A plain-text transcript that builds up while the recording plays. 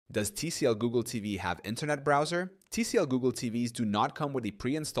Does TCL Google TV have Internet Browser? TCL Google TVs do not come with a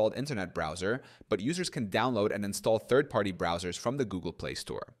pre-installed Internet browser, but users can download and install third-party browsers from the Google Play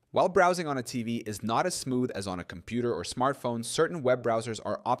Store. While browsing on a TV is not as smooth as on a computer or smartphone, certain web browsers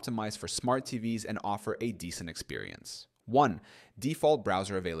are optimized for smart TVs and offer a decent experience. 1. Default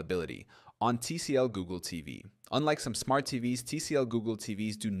browser availability on TCL Google TV. Unlike some smart TVs, TCL Google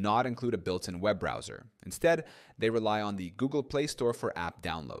TVs do not include a built-in web browser. Instead, they rely on the Google Play Store for app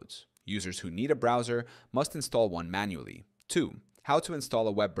downloads. Users who need a browser must install one manually. 2. How to install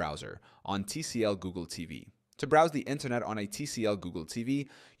a web browser on TCL Google TV. To browse the internet on a TCL Google TV,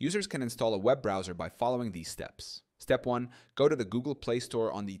 users can install a web browser by following these steps. Step 1. Go to the Google Play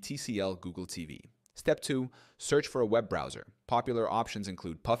Store on the TCL Google TV. Step 2. Search for a web browser. Popular options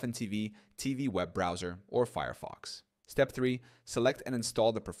include Puffin TV, TV web browser, or Firefox. Step 3. Select and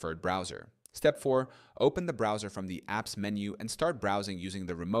install the preferred browser. Step 4. Open the browser from the Apps menu and start browsing using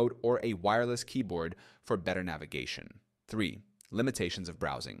the remote or a wireless keyboard for better navigation. 3. Limitations of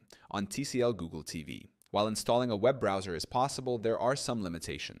browsing on TCL Google TV. While installing a web browser is possible, there are some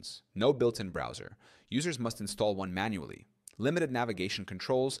limitations. No built-in browser. Users must install one manually. Limited navigation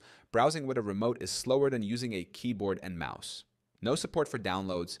controls. Browsing with a remote is slower than using a keyboard and mouse. No support for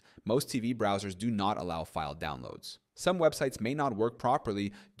downloads. Most TV browsers do not allow file downloads. Some websites may not work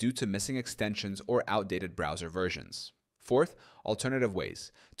properly due to missing extensions or outdated browser versions. 4th, alternative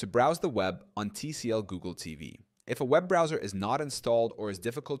ways to browse the web on TCL Google TV. If a web browser is not installed or is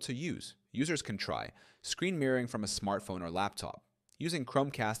difficult to use, users can try screen mirroring from a smartphone or laptop, using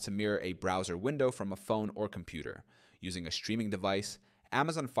Chromecast to mirror a browser window from a phone or computer, using a streaming device.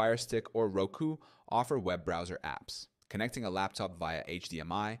 Amazon Fire Stick or Roku offer web browser apps. Connecting a laptop via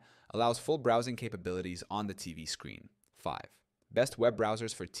HDMI allows full browsing capabilities on the TV screen. 5. Best web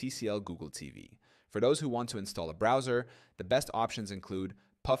browsers for TCL Google TV. For those who want to install a browser, the best options include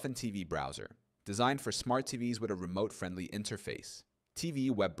Puffin TV Browser, designed for smart TVs with a remote-friendly interface. TV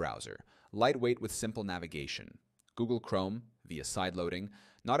Web Browser, lightweight with simple navigation. Google Chrome, via sideloading,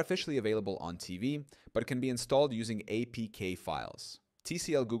 not officially available on TV, but can be installed using APK files.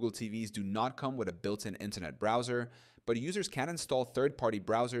 TCL Google TVs do not come with a built-in internet browser, but users can install third-party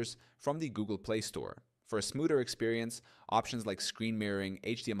browsers from the Google Play Store. For a smoother experience, options like screen mirroring,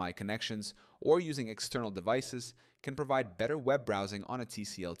 HDMI connections, or using external devices can provide better web browsing on a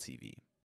TCL TV.